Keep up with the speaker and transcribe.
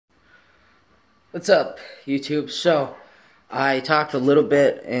What's up, YouTube? So, I talked a little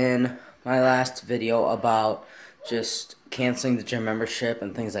bit in my last video about just canceling the gym membership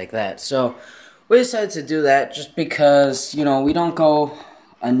and things like that. So, we decided to do that just because, we don't go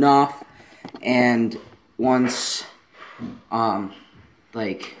enough, and once, school's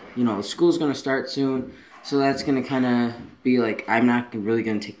gonna start soon, so that's gonna kind of be like, I'm not really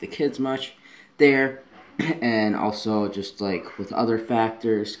gonna take the kids much there, and also just like with other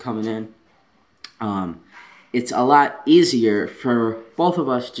factors coming in. It's a lot easier for both of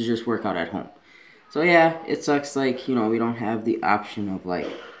us to just work out at home. So yeah, it sucks like, we don't have the option of like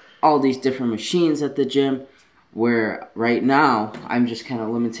all these different machines at the gym, where right now I'm just kind of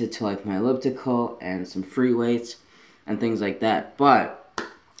limited to like my elliptical and some free weights and things like that. But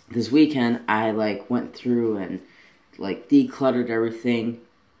this weekend I like went through and like decluttered everything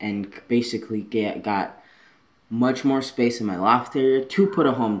and basically got much more space in my loft area to put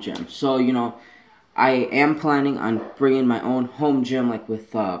a home gym. So, I am planning on bringing my own home gym, like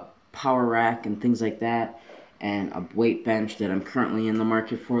with a power rack and things like that, and a weight bench that I'm currently in the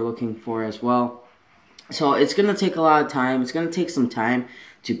market for, looking for as well. So it's going to take a lot of time. It's going to take some time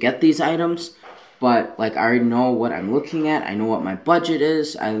to get these items, but like I already know what I'm looking at. I know what my budget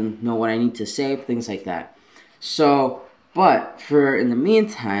is. I know what I need to save, things like that. So, but for in the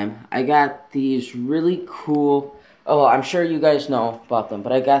meantime, I got these really cool. Oh, well, I'm sure you guys know about them,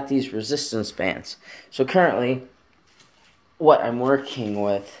 but I got these resistance bands. So currently, what I'm working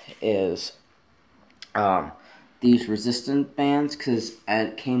with is these resistance bands, because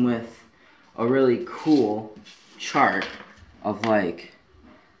it came with a really cool chart of like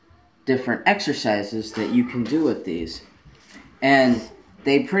different exercises that you can do with these. And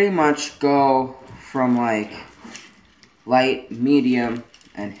they pretty much go from like light, medium,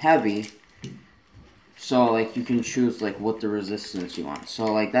 and heavy. So like you can choose like what the resistance you want. So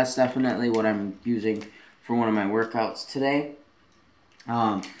like that's definitely what I'm using for one of my workouts today.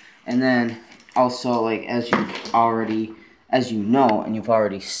 And then also like as you know and you've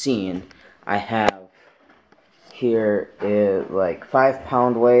already seen, I have here is like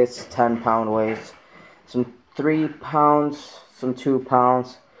 5-pound weights, 10-pound weights, some 3 pounds, some 2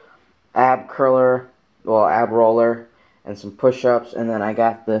 pounds, ab roller, and some push-ups. And then I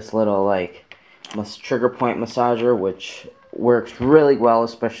got this little like trigger point massager, which works really well,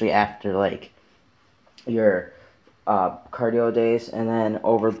 especially after like your cardio days. And then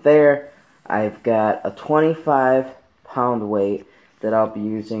over there I've got a 25-pound weight that I'll be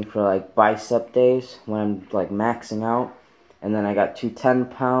using for like bicep days when I'm like maxing out. And then I got 2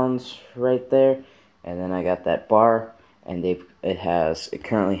 10-pounds right there, and then I got that bar, and it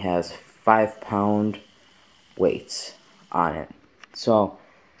currently has 5-pound weights on it. So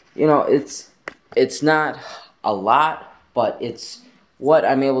it's not a lot, but it's what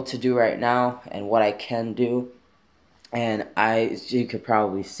I'm able to do right now and what I can do. And you could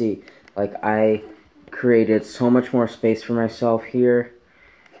probably see, like I created so much more space for myself here.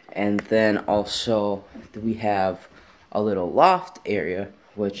 And then also we have a little loft area,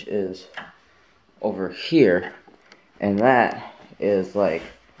 which is over here. And that is like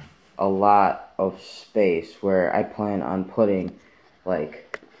a lot of space where I plan on putting like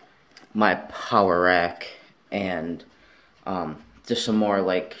my power rack and just some more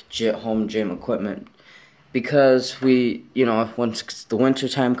like home gym equipment, because once the winter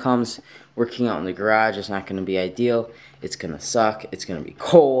time comes, working out in the garage is not going to be ideal. It's going to suck. It's going to be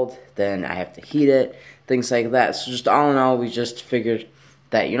cold. Then I have to heat it, things like that. So just all in all, we just figured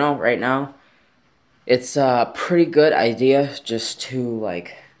that right now it's a pretty good idea just to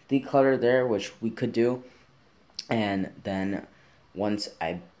like declutter there, which we could do. And then once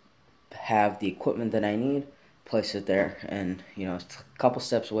I have the equipment that I need, place it there, and it's a couple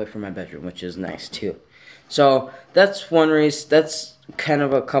steps away from my bedroom, which is nice too. So that's one reason. That's kind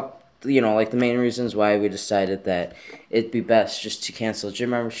of a couple, like the main reasons why we decided that it'd be best just to cancel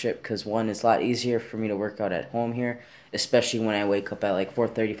gym membership, because one, it's a lot easier for me to work out at home here, especially when I wake up at like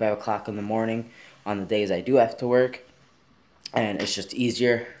 4:30, 5 o'clock in the morning on the days I do have to work, and it's just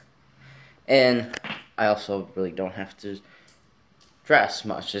easier. And I also really don't have to dress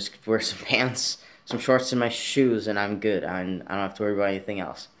much. Just wear some pants, some shorts, and my shoes, and I'm good. I don't have to worry about anything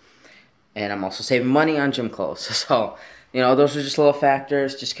else. And I'm also saving money on gym clothes. So, those are just little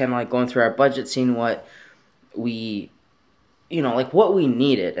factors, just kind of like going through our budget, seeing what we, like what we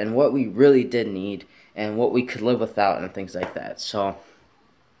needed and what we really did need and what we could live without and things like that. So,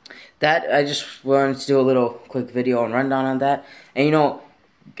 that, I just wanted to do a little quick video and rundown on that. And,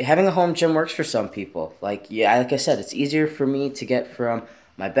 having a home gym works for some people. Like I said, it's easier for me to get from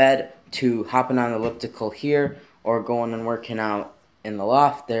my bed to hopping on the elliptical here or going and working out in the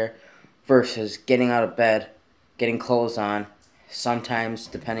loft there. versus getting out of bed, getting clothes on, sometimes,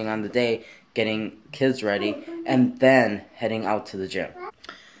 depending on the day, getting kids ready, and then heading out to the gym.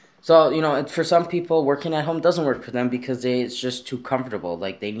 So, you know, for some people, working at home doesn't work for them because it's just too comfortable.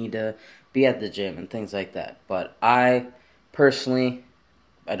 Like, they need to be at the gym and things like that. But I, personally,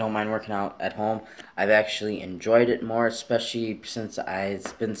 I don't mind working out at home. I've actually enjoyed it more, especially since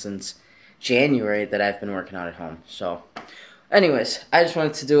it's been since January that I've been working out at home. So, anyways, I just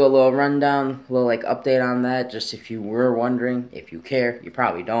wanted to do a little rundown, a little like update on that. Just if you were wondering, if you care, you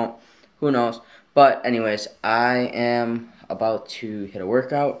probably don't. Who knows? But anyways, I am about to hit a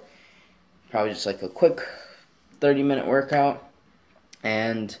workout. Probably just like a quick 30-minute workout,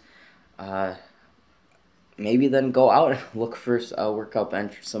 and maybe then go out and look for a workout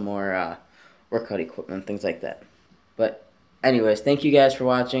bench or some more workout equipment, things like that. But anyways, thank you guys for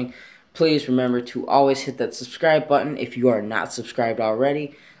watching. Please remember to always hit that subscribe button if you are not subscribed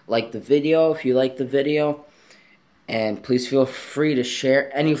already. Like the video if you like the video. And please feel free to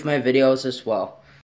share any of my videos as well.